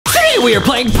Today we are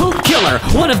playing Poop Killer,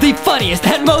 one of the funniest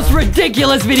and most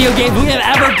ridiculous video games we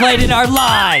have ever played in our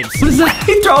lives. What is that?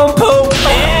 He's throwing poop.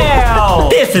 Ew.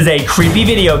 This is a creepy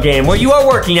video game where you are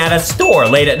working at a store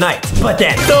late at night. But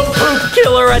then the Poop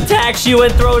Killer attacks you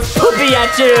and throws poopy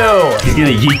at you. He's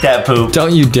gonna yeet that poop.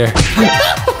 Don't you dare.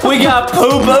 We got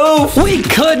poop oof. We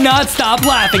could not stop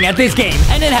laughing at this game,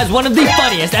 and it has one of the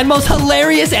funniest and most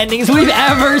hilarious endings we've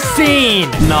ever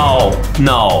seen. No.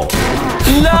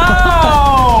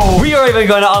 We are even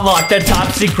going to unlock the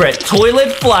top secret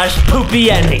toilet flush poopy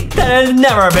ending that has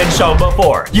never been shown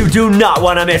before. You do not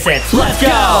want to miss it. Let's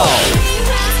go.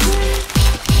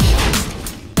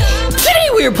 Today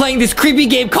we are playing this creepy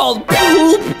game called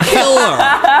Poop Killer.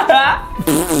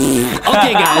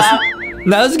 Okay, guys.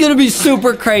 Now this is gonna be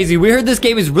super crazy. We heard this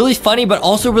game is really funny, but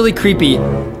also really creepy.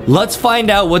 Let's find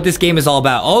out what this game is all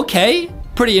about. Okay,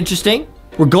 pretty interesting.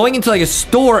 We're going into like a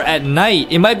store at night.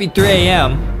 It might be 3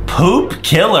 a.m. Poop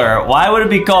Killer? Why would it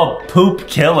be called Poop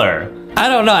Killer? I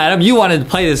don't know, Adam. You wanted to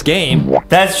play this game.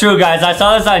 That's true, guys. I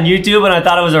saw this on YouTube and I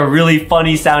thought it was a really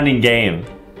funny sounding game.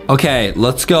 Okay,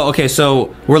 let's go. Okay,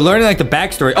 so we're learning like the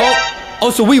backstory.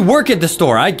 Oh, so we work at the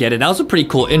store. I get it. That was a pretty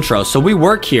cool intro. So we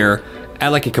work here at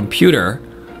like a computer.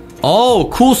 Oh,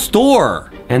 cool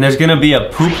store. And there's gonna be a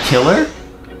Poop Killer?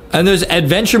 And there's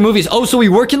adventure movies. Oh, so we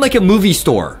work in like a movie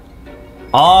store.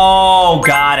 Oh,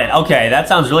 got it. Okay, that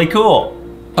sounds really cool.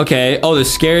 Okay, oh,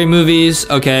 there's scary movies.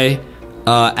 Okay,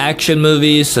 action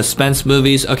movies, suspense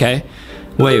movies. Okay,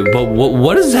 wait, but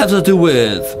what does this have to do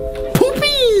with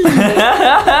poopy?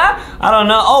 I don't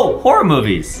know. Oh, horror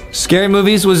movies. Scary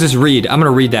movies, what does this read? I'm gonna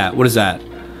read that. What is that?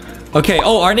 Okay,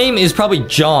 oh, our name is probably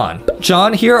John.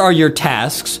 John, here are your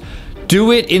tasks.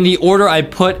 Do it in the order I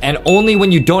put and only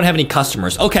when you don't have any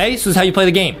customers. Okay, so this is how you play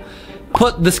the game.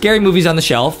 Put the scary movies on the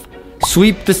shelf,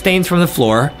 sweep the stains from the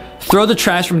floor, throw the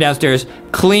trash from downstairs,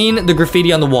 clean the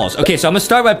graffiti on the walls. Okay, so I'm gonna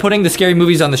start by putting the scary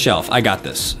movies on the shelf. I got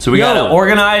this. So we gotta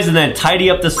organize and then tidy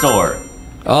up the store.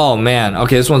 Oh man,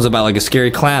 okay, this one's about like a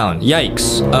scary clown.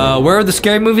 Yikes. Where are the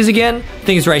scary movies again? I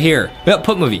think it's right here. Yep,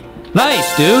 put movie.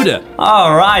 Nice, dude.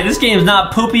 All right, this game's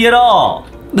not poopy at all.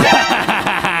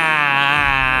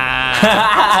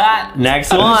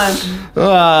 Next one.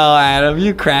 Oh, Adam,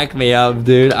 you crack me up,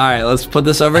 dude. All right, let's put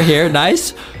this over here.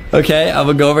 Nice. Okay, I'm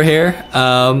gonna go over here.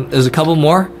 There's a couple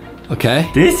more. Okay.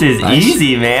 This is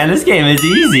easy, man. This game is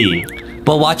easy.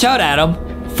 But watch out, Adam,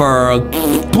 for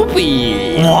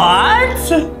poopy.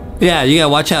 What? Yeah, you gotta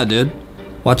watch out, dude.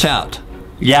 Watch out.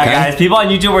 Yeah, guys, people on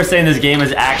YouTube were saying this game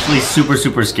is actually super,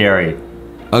 super scary.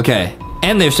 Okay.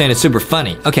 And they're saying it's super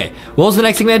funny. Okay, what was the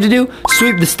next thing we had to do?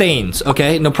 Sweep the stains.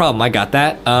 Okay, no problem, I got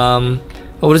that.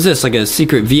 What is this, like a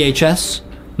secret VHS?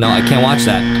 No, I can't watch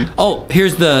that. Oh,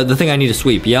 here's the thing I need to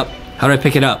sweep, yep. How do I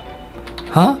pick it up?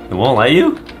 Huh? It won't let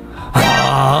you?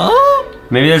 Huh?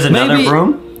 Maybe there's another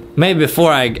room? Maybe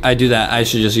before I do that, I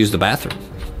should just use the bathroom.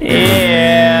 Ew.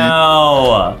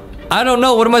 I don't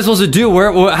know, what am I supposed to do?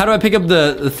 How do I pick up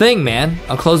the thing, man?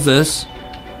 I'll close this.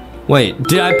 Wait,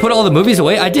 did I put all the movies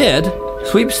away? I did.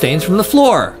 Sweep stains from the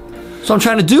floor. That's what I'm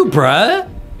trying to do, bruh.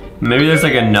 Maybe there's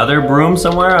like another broom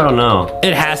somewhere? I don't know.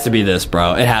 It has to be this,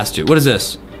 bro. It has to. What is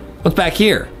this? What's back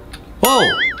here? Whoa!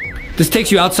 This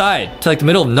takes you outside to like the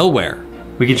middle of nowhere.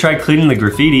 We can try cleaning the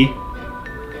graffiti.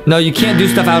 No, you can't do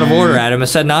stuff out of order, Adam. I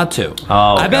said not to.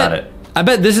 Oh, got it. I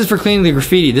bet this is for cleaning the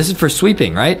graffiti. This is for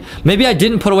sweeping, right? Maybe I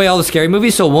didn't put away all the scary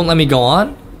movies, so it won't let me go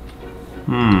on?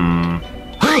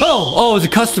 Oh, it's a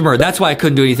customer. That's why I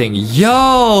couldn't do anything.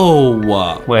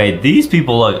 Yo! Wait, these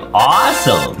people look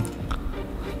awesome.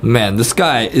 Man, this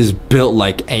guy is built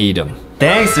like Adam.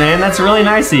 Thanks, man. That's really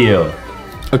nice of you.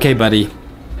 Okay, buddy.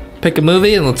 Pick a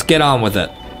movie and let's get on with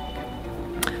it.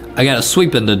 I got a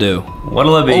sweeping to do.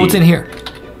 What'll it be? Oh, what's in here?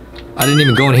 I didn't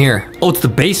even go in here. Oh, it's the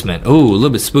basement. Oh, a little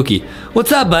bit spooky.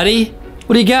 What's up, buddy?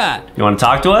 What do you got? You want to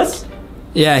talk to us?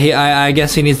 Yeah, I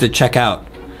guess he needs to check out.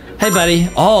 Hey, buddy.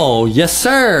 Oh, yes,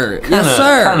 sir. Yes,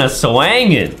 sir. Kind of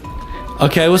swanging.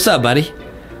 Okay, what's up, buddy?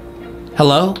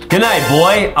 Hello? Good night,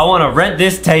 boy. I want to rent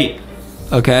this tape.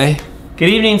 Okay. Good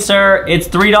evening, sir. It's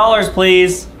 $3,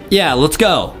 please. Yeah, let's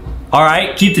go. All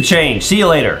right, keep the change. See you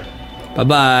later.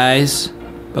 Bye-byes.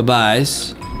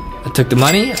 Bye-byes. I took the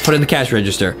money, I put it in the cash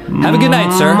register. Have a good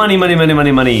night, sir. Money, money, money,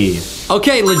 money, money.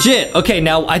 Okay, legit. Okay,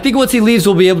 now I think once he leaves,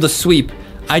 we'll be able to sweep.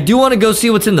 I do want to go see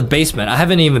what's in the basement. I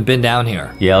haven't even been down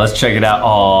here. Yeah, let's check it out.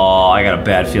 Oh, I got a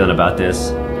bad feeling about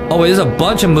this. Oh, wait, there's a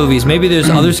bunch of movies. Maybe there's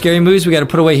other scary movies we got to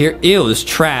put away here. Ew, there's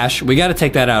trash. We got to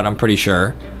take that out, I'm pretty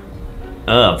sure.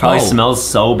 Ugh, probably smells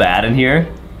so bad in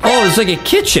here. Oh, it's like a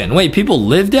kitchen. Wait, people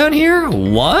live down here?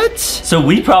 What? So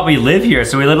we probably live here,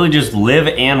 so we literally just live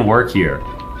and work here.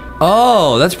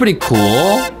 Oh, that's pretty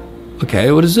cool.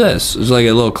 Okay, what is this? It's like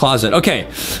a little closet. Okay,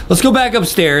 let's go back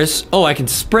upstairs. Oh, I can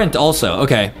sprint also.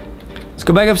 Okay, let's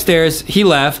go back upstairs. He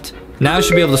left. Now I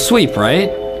should be able to sweep, right?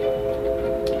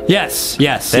 Yes,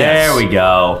 yes, There we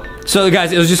go. So,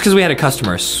 guys, it was just because we had a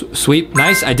customer. Sweep.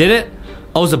 Nice, I did it.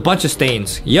 Oh, it's a bunch of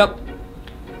stains. Yep.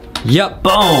 Yep.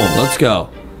 Boom. Let's go.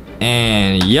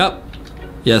 And yep.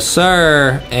 Yes,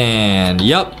 sir. And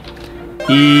yep.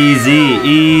 Easy,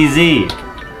 easy.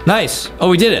 Nice. Oh,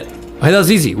 we did it. Okay, that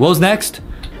was easy. What was next?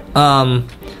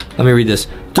 Let me read this.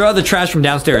 Throw out the trash from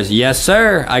downstairs. Yes,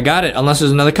 sir. I got it. Unless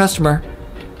there's another customer.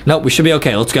 Nope, we should be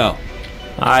okay. Let's go.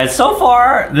 Alright, so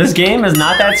far, this game is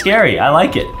not that scary. I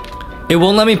like it. It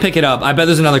won't let me pick it up. I bet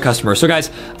there's another customer. So,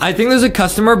 guys, I think there's a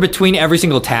customer between every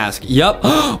single task. Yup.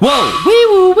 Whoa.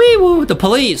 Wee-woo, wee-woo. The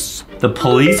police. The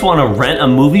police want to rent a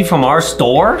movie from our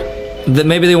store?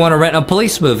 Maybe they want to rent a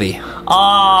police movie.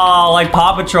 Oh, like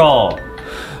Paw Patrol.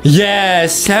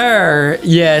 Yes, sir.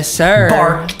 Yes, sir.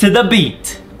 Bark to the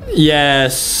beat.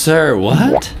 Yes, sir.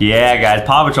 What? Yeah, guys,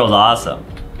 Paw Patrol's awesome.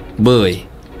 Bluey.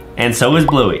 And so is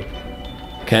Bluey.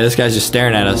 Okay, this guy's just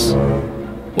staring at us.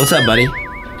 What's up, buddy?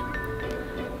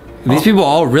 These people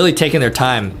all really taking their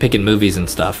time picking movies and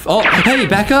stuff. Oh, hey,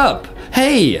 back up.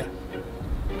 Hey.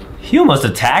 He almost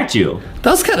attacked you.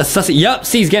 That was kind of sussy. Yup,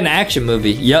 see, he's getting an action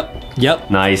movie. Yup.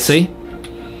 Nice. See?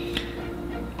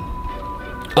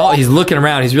 Oh, he's looking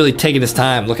around. He's really taking his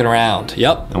time looking around.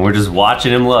 Yup. And we're just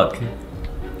watching him look.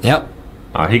 Yep.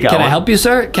 Oh, he got Can one. I help you,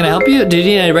 sir? Can I help you? Do you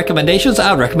need any recommendations?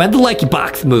 I would recommend the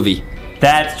LankyBox movie.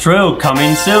 That's true.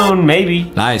 Coming soon, maybe.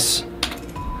 Nice.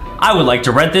 I would like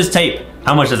to rent this tape.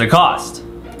 How much does it cost?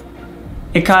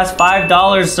 It costs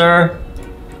 $5, sir.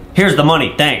 Here's the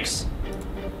money, thanks.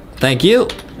 Thank you.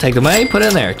 Take the money, put it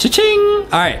in there. Cha-ching!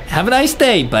 Alright, have a nice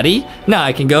day, buddy. Now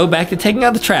I can go back to taking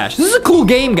out the trash. This is a cool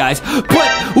game, guys.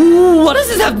 But what does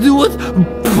this have to do with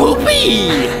poopy?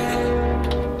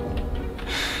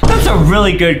 That's a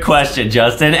really good question,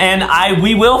 Justin, and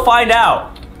we will find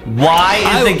out. Why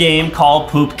is the game called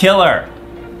Poop Killer?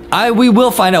 We will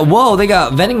find out. Whoa, they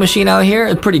got a vending machine out here.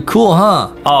 It's pretty cool,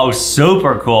 huh? Oh,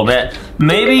 super cool, man.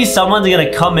 Maybe someone's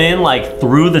gonna come in like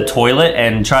through the toilet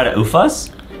and try to oof us?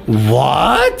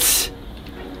 What?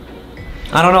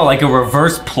 I don't know, like a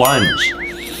reverse plunge.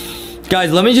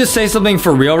 Guys, let me just say something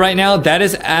for real right now. That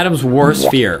is Adam's worst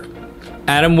fear.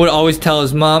 Adam would always tell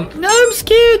his mom, I'm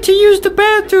scared to use the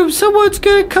bathroom. Someone's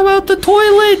gonna come out the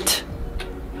toilet.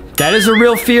 That is a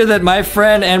real fear that my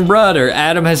friend and brother,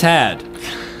 Adam, has had.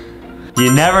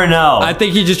 You never know. I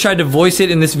think he just tried to voice it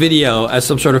in this video as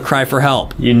some sort of cry for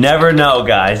help. You never know,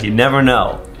 guys. You never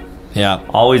know. Yeah.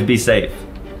 Always be safe.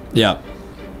 Yep.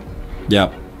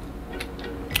 Yep.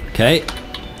 Okay.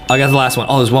 I got the last one.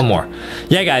 Oh, there's one more.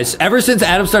 Yeah, guys. Ever since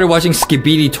Adam started watching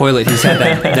Skibidi Toilet, he's had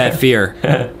that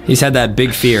fear. He's had that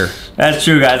big fear. That's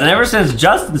true, guys. And ever since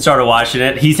Justin started watching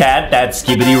it, he's had that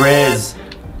Skibidi Riz.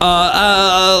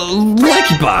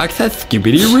 LankyBox, that's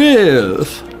Skibidi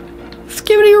Riz.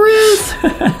 Skibidi Riz.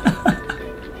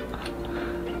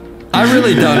 I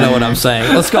really don't know what I'm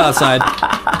saying. Let's go outside.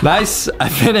 Nice. I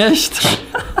finished.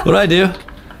 What do I do?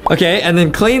 Okay, and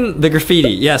then clean the graffiti.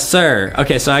 Yes, sir.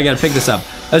 Okay, so I gotta pick this up.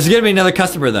 There's gonna be another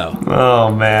customer though. Oh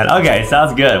man. Okay,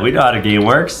 sounds good. We know how the game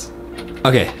works.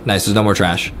 Okay, nice. There's no more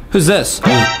trash. Who's this?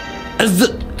 Is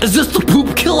this the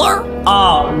poop killer?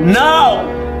 Oh no!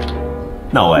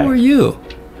 No way. Who are you?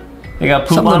 They got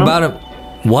poop Something on them? about him.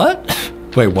 What?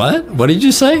 Wait, what? What did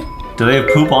you say? Do they have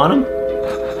poop on them?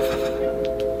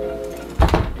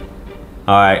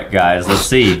 Alright, guys, let's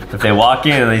see. If they walk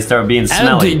in and they start being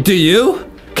smelly. Adam, do you?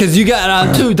 Because you got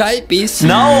on 2 diapers.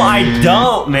 No, I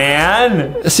don't,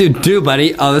 man. Let's see, do,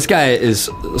 buddy. Oh, this guy is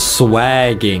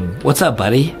swagging. What's up,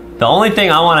 buddy? The only thing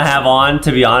I want to have on,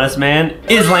 to be honest, man,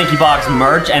 is LankyBox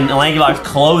merch and LankyBox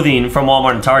clothing from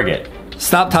Walmart and Target.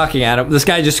 Stop talking, Adam. This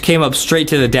guy just came up straight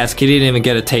to the desk. He didn't even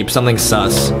get a tape. Something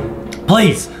sus.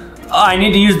 Please. I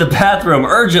need to use the bathroom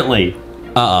urgently.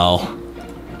 Uh-oh.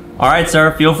 Alright,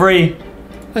 sir. Feel free.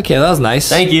 Okay, that was nice.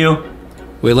 Thank you.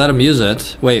 We let him use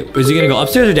it. Wait, is he gonna go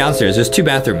upstairs or downstairs? There's 2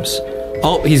 bathrooms.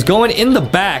 Oh, he's going in the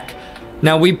back.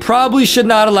 Now, we probably should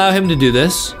not allow him to do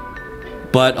this.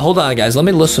 But hold on, guys. Let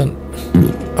me listen.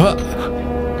 What?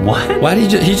 Why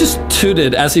did he just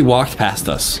tooted as he walked past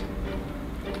us?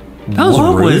 That was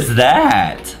what rude. was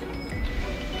that?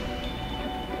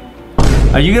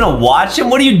 Are you gonna watch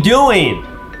him? What are you doing?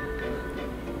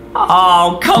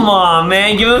 Oh, come on,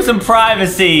 man. Give him some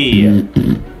privacy.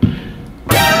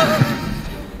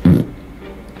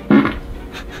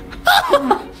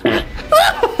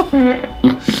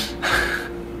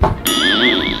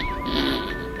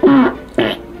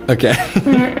 Okay.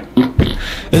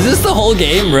 Is this the whole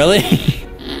game, really?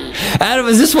 Adam,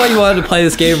 is this why you wanted to play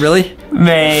this game, really?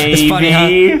 Maybe. It's funny,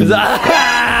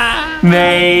 huh?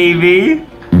 Maybe.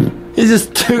 He's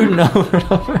just tooting over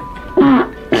and over.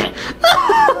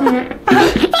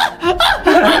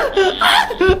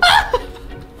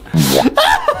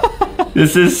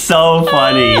 This is so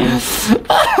funny.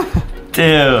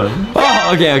 Dude.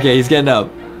 Oh, okay, he's getting up.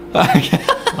 Okay.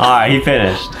 Alright, he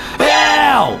finished.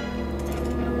 Ow!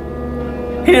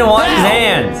 He didn't wash his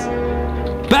hands.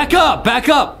 Back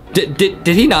up! Did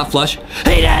he not flush?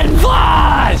 He didn't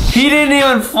flush! He didn't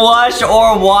even flush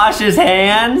or wash his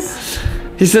hands?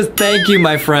 He says, thank you,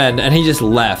 my friend, and he just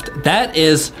left. That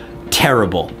is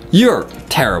terrible. You're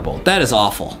terrible. That is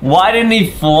awful. Why didn't he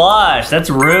flush? That's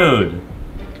rude.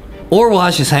 Or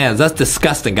wash his hands. That's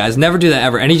disgusting, guys. Never do that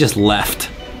ever. And he just left.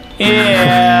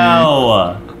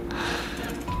 Ew.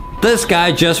 This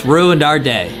guy just ruined our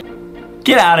day.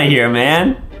 Get out of here,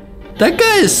 man. That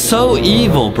guy is so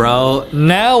evil, bro.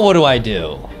 Now what do I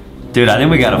do? Dude, I think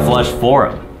we gotta flush for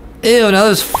him. Ew, now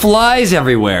there's flies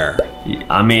everywhere.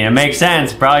 I mean, it makes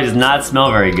sense. Probably does not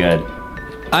smell very good.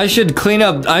 I should clean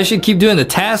up. I should keep doing the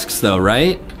tasks, though,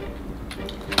 right?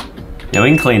 Yeah, we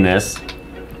can clean this.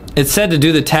 It said to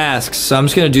do the tasks, so I'm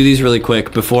just gonna do these really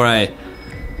quick before I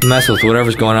mess with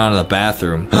whatever's going on in the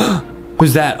bathroom.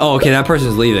 Who's that? Oh, okay, that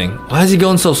person's leaving. Why is he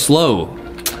going so slow?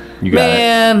 You got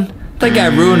Man, that guy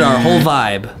ruined our whole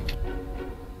vibe.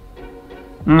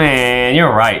 Man,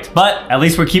 you're right. But at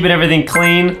least we're keeping everything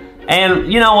clean.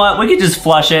 And you know what? We could just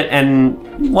flush it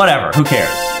and whatever. Who cares?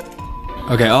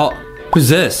 Okay, oh, who's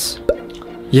this?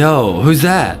 Yo, who's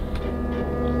that?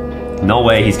 No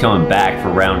way he's coming back for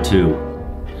round 2.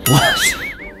 What?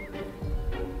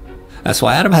 That's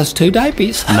why Adam has 2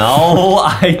 diapers. No,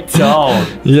 I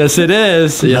don't. Yes, it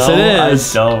is. Yes, no, it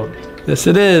is. I don't. Yes,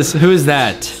 it is. Who's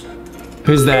that?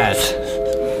 Who's that?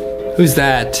 Who's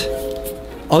that?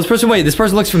 Oh, this person, wait, this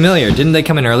person looks familiar. Didn't they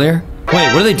come in earlier?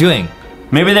 Wait, what are they doing?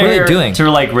 Maybe they're What are they here doing? to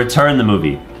like return the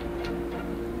movie.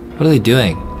 What are they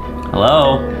doing?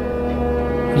 Hello?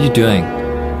 What are you doing?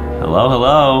 Hello,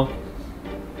 hello?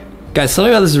 Guys,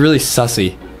 something about this is really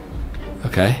sussy.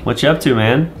 Okay. What you up to,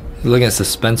 man? You're looking at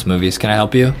suspense movies. Can I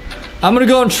help you? I'm gonna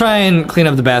go and try and clean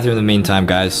up the bathroom in the meantime,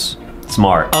 guys.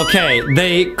 Smart. Okay,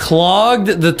 they clogged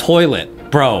the toilet.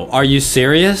 Bro, are you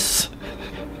serious?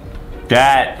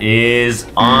 That is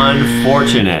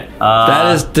unfortunate.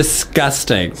 That is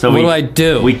disgusting. So what do I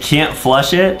do? We can't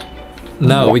flush it?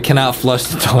 No, we cannot flush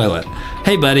the toilet.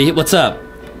 Hey, buddy, what's up?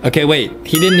 Okay, wait.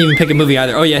 He didn't even pick a movie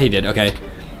either. Oh, yeah, he did. Okay.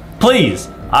 Please,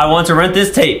 I want to rent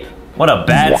this tape. What a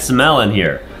bad smell in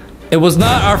here. It was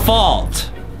not our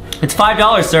fault. It's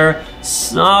 $5, sir.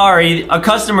 Sorry, a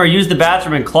customer used the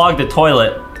bathroom and clogged the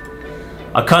toilet.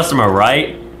 A customer,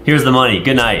 right? Here's the money.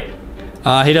 Good night.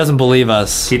 He doesn't believe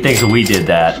us. He thinks we did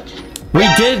that. We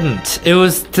didn't. It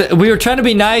was we were trying to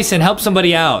be nice and help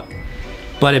somebody out,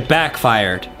 but it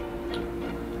backfired.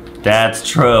 That's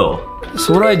true.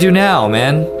 So what do I do now,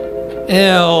 man?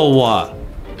 Ew.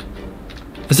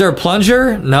 Is there a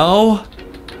plunger? No.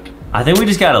 I think we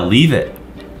just gotta leave it.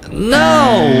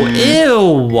 No.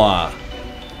 Ew.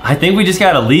 I think we just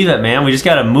gotta leave it, man. We just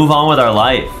gotta move on with our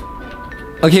life.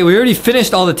 Okay, we already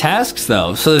finished all the tasks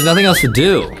though, so there's nothing else to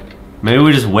do. Maybe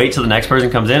we just wait till the next person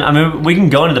comes in. I mean, we can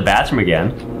go into the bathroom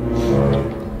again.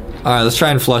 All right, let's try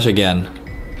and flush again.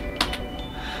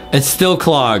 It's still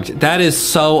clogged. That is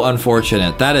so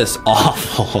unfortunate. That is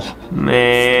awful.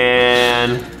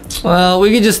 Man. Well,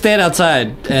 we could just stand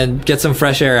outside and get some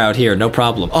fresh air out here. No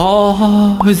problem.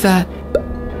 Oh, who's that?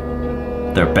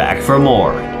 They're back for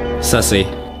more. Sussy.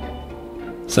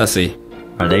 Sussy.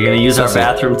 Are they gonna use our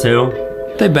bathroom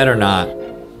too? They better not.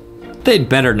 They'd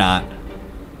better not.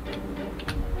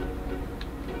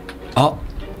 Oh,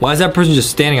 why is that person just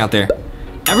standing out there?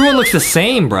 Everyone looks the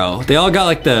same, bro. They all got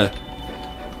like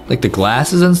the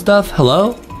glasses and stuff.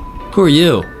 Hello? Who are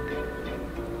you?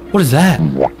 What is that?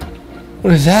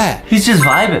 What is that? He's just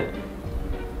vibing.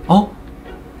 Oh.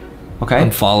 Okay.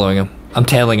 I'm following him. I'm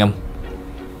tailing him.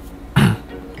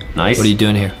 Nice. What are you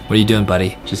doing here? What are you doing,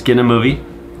 buddy? Just getting a movie.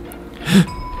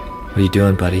 What are you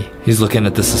doing, buddy? He's looking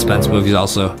at the suspense movies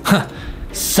also.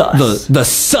 Sus. The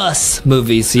sus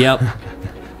movies, yep.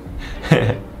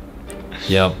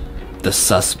 Yep. The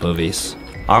sus movies.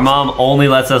 Our mom only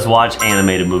lets us watch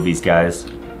animated movies, guys.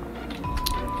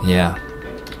 Yeah.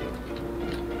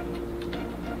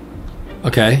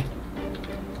 Okay.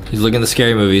 He's looking at the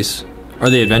scary movies. Or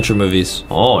the adventure movies.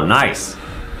 Oh, nice.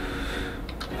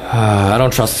 I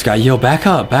don't trust this guy. Yo, back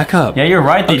up, back up. Yeah, you're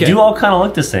right. They Okay. do all kind of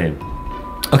look the same.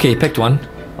 Okay, he picked one.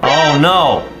 Oh,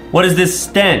 no. What is this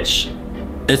stench?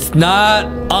 It's not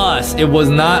us. It was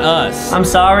not us. I'm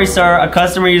sorry, sir. A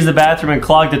customer used the bathroom and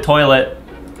clogged the toilet.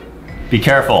 Be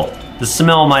careful. The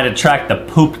smell might attract the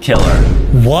poop killer.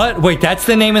 What? Wait, that's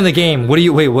the name of the game. What do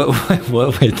you, wait, wait,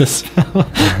 the smell.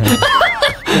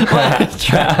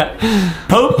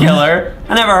 Poop killer?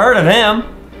 I never heard of him.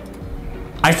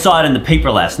 I saw it in the paper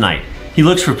last night. He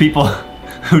looks for people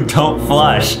who don't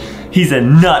flush. He's a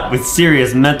nut with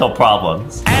serious mental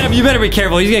problems. Adam, you better be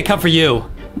careful. He's gonna come for you.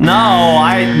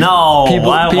 No. People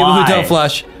Why? who don't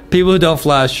flush. People who don't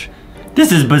flush.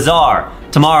 This is bizarre.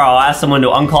 Tomorrow I'll ask someone to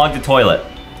unclog the toilet.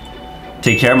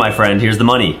 Take care, my friend. Here's the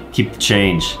money. Keep the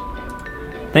change.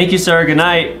 Thank you, sir. Good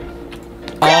night.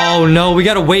 Oh no, we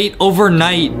gotta wait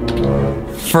overnight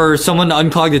for someone to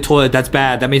unclog the toilet. That's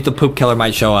bad. That means the poop killer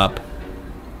might show up.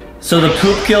 So the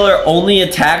poop killer only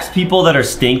attacks people that are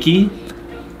stinky?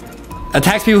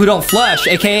 Attacks people who don't flush,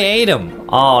 aka Adam.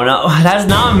 Oh no, that's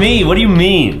not me. What do you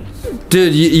mean?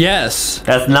 Dude, yes.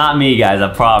 That's not me, guys,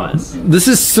 I promise. This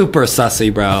is super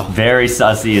sussy, bro. Very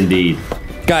sussy indeed.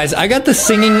 Guys, I got the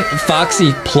singing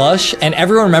Foxy plush, and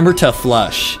everyone remember to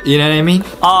flush. You know what I mean?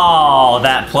 Oh,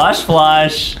 that plush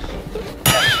flush.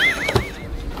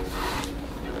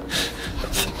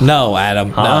 No,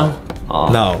 Adam, Huh? no.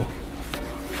 Oh. No.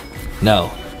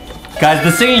 No. Guys,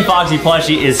 the singing Foxy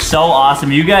plushie is so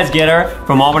awesome. You guys get her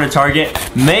from Auburn to Target.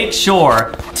 Make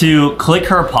sure to click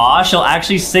her paw. She'll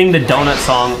actually sing the donut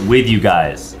song with you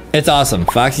guys. It's awesome.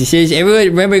 Foxy says, everyone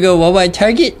remember to go Walmart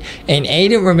Target, and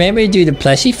Adam remember to do the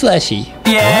plushy flushy.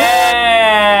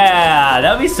 Yeah!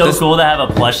 That would be so cool to have a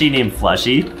plushie named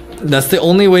Flushy. That's the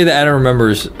only way that Adam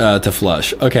remembers to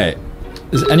flush. Okay.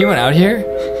 Is anyone out here?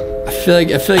 I feel like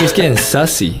it's getting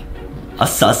sussy. A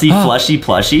sussy flushy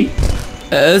plushie?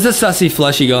 There's a sussy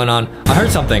flushy going on. I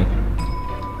heard something.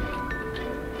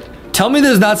 Tell me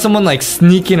there's not someone like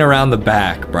sneaking around the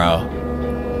back, bro.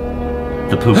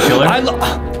 The poop killer? I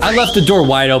left the door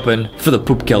wide open for the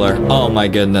poop killer. Oh my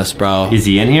goodness, bro. Is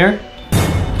he in here?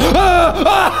 What?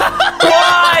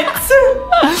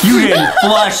 You didn't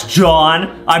flush,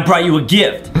 John. I brought you a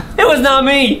gift. It was not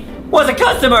me. It was a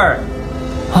customer.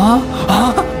 Huh?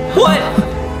 What?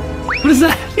 What is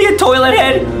that? He a toilet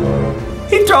head.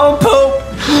 He throwing poop.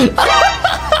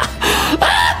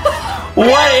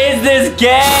 What is this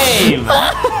game?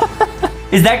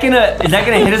 Is that gonna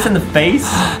hit us in the face?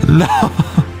 No.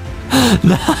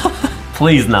 No.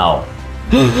 Please no.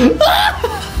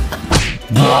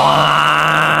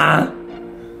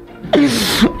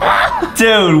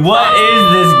 Dude, what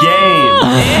is this game?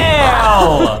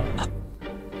 Ew!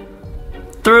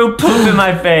 Threw poop in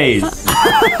my face.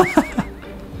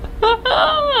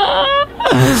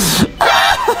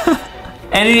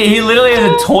 And he literally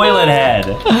has a toilet head.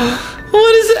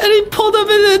 What is it? And he pulled up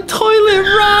in the toilet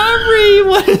robbery.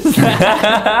 What is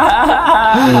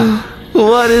that?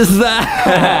 What is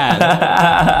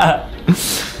that?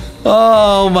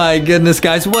 Oh my goodness,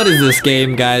 guys. What is this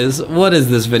game, guys? What is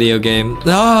this video game?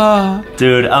 Ah.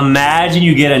 Dude, imagine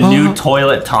you get a new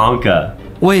toilet Tonka.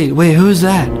 Wait, who's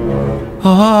that?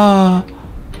 Ah.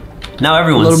 Now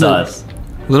everyone's sus.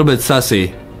 A little bit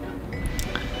sussy.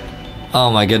 Oh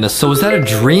my goodness. So was that a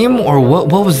dream or what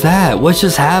was that? What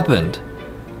just happened?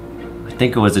 I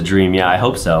think it was a dream. Yeah, I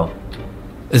hope so.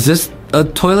 Is this a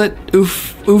toilet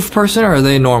oof person or are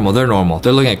they normal? They're normal.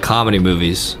 They're looking at comedy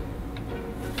movies.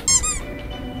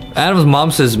 Adam's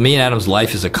mom says me and Adam's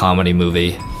life is a comedy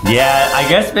movie. Yeah, I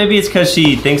guess maybe it's because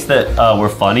she thinks that we're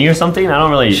funny or something. I don't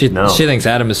really know. She thinks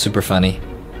Adam is super funny.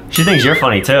 She thinks you're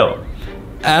funny too.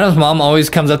 Adam's mom always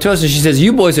comes up to us and she says,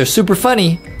 "You boys are super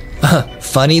funny."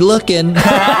 Funny looking.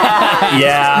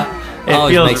 Yeah. It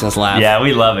always makes us laugh. Yeah,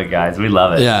 we love it, guys. We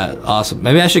love it. Yeah, awesome.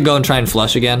 Maybe I should go and try and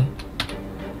flush again.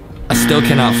 I still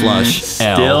cannot flush.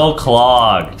 Still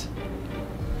clogged.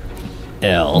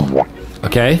 L.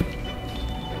 Okay.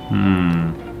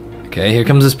 Okay, here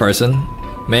comes this person.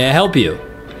 May I help you?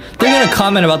 They're gonna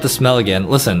comment about the smell again.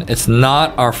 Listen, it's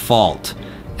not our fault.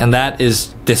 And that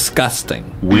is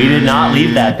disgusting. We did not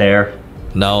leave that there.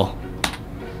 No.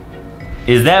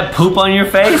 Is that poop on your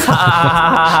face?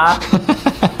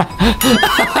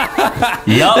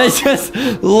 Yup. They just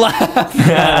laugh.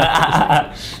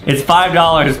 It's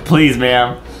 $5, please,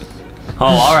 ma'am. Oh,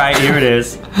 all right, here it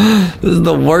is. This is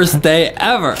the worst day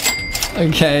ever.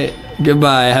 Okay,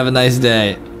 goodbye. Have a nice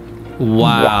day.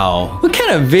 Wow. What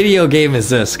kind of video game is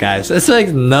this, guys? It's like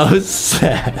no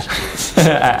sense.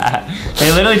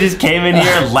 They literally just came in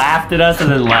here, laughed at us,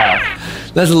 and then left.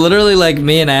 That's literally like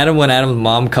me and Adam when Adam's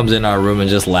mom comes in our room and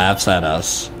just laughs at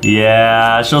us.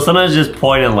 Yeah, she'll sometimes just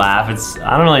point and laugh.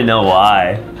 I don't really know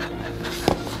why.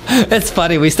 It's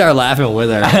funny, we start laughing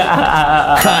with her.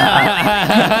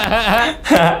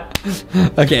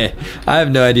 Okay, I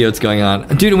have no idea what's going on.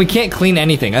 Dude, we can't clean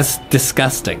anything. That's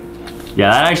disgusting. Yeah,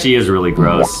 that actually is really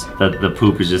gross. That the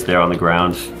poop is just there on the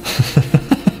ground.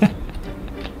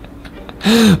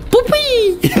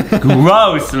 Poopy!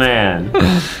 Gross, man.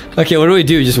 Okay, what do we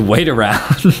do? Just wait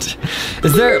around.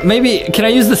 Is there, maybe, can I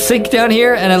use the sink down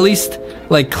here and at least,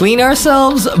 like, clean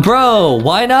ourselves? Bro,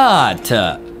 why not?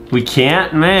 We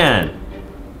can't, man.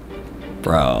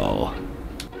 Bro.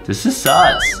 This is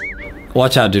sus.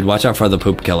 Watch out, dude. Watch out for the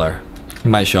poop killer. He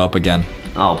might show up again.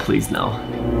 Oh, please no.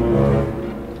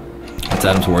 That's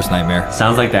Adam's worst nightmare.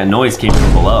 Sounds like that noise came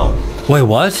from below. Wait,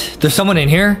 what? There's someone in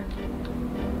here?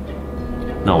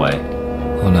 No way.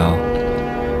 Oh no.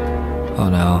 Oh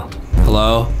no.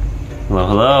 Hello? Hello,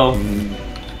 hello.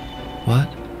 What?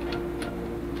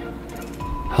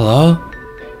 Hello?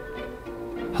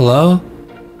 Hello?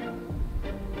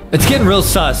 It's getting real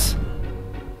sus.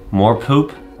 More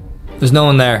poop? There's no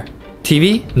one there.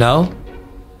 TV? No.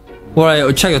 What,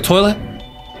 I check the toilet?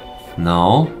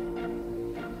 No.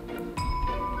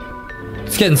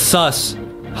 It's getting sus.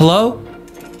 Hello?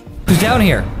 Who's down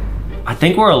here? I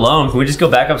think we're alone. Can we just go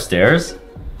back upstairs?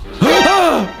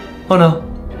 Oh no.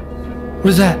 What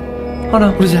is that? Oh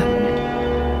no. What is that?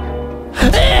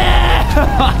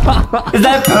 Is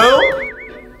that poop?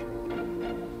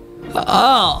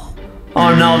 Oh.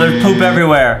 Oh no, there's poop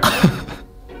everywhere.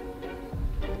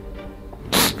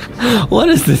 What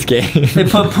is this game? They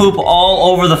put poop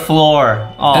all over the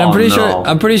floor. Oh, And no.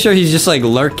 I'm pretty sure he's just like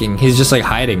lurking. He's just like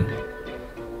hiding.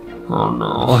 Oh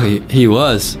no. Oh, he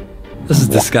was. This is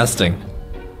disgusting.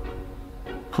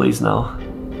 Please no.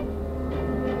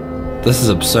 This is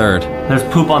absurd. There's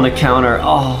poop on the counter.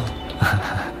 Oh.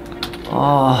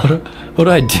 Oh. What do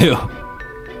I do?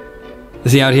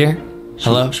 Is he out here?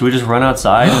 Hello? Should we just run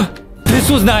outside? This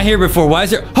was not here before. Why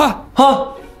is there? Huh?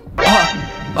 Huh?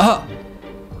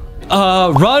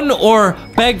 Run or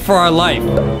beg for our life?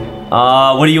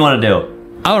 What do you want to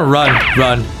do? I want to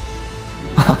run.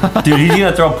 Dude, he's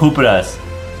gonna throw poop at us.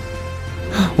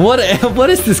 What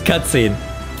is this cutscene?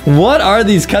 What are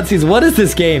these cutscenes? What is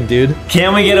this game, dude?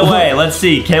 Can we get away? Let's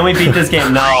see. Can we beat this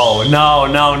game? No.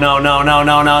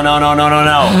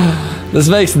 This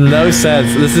makes no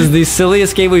sense. This is the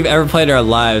silliest game we've ever played in our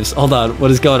lives. Hold on,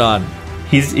 what is going on?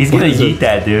 He's gonna yeet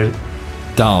that, dude.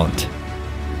 Don't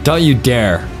you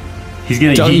dare. He's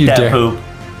gonna Don't yeet you that dare. poop.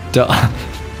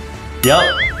 Yup.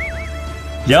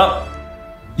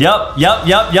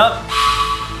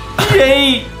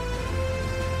 Yeet.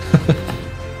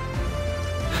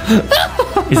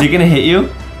 Is it gonna hit you?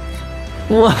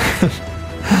 What?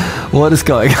 What is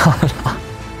going on?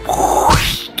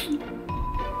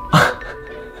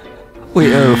 We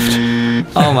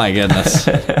oofed. Oh my goodness.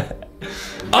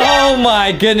 Oh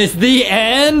my goodness, the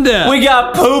end! We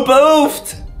got poop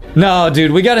oofed! No,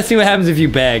 dude, we gotta see what happens if you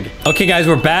beg. Okay, guys,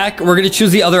 we're back. We're gonna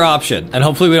choose the other option, and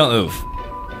hopefully we don't oof.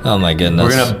 Oh my goodness.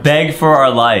 We're gonna beg for our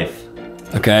life.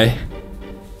 Okay.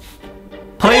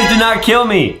 Please do not kill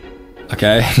me!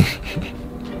 Okay.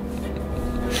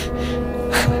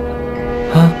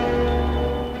 Huh?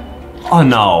 Oh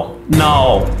no.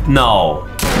 No. No.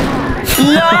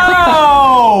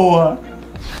 No!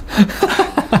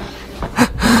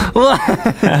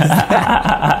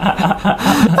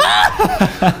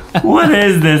 What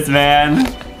is this, man?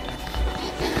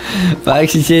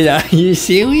 Foxy said, are you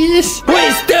serious? Wait,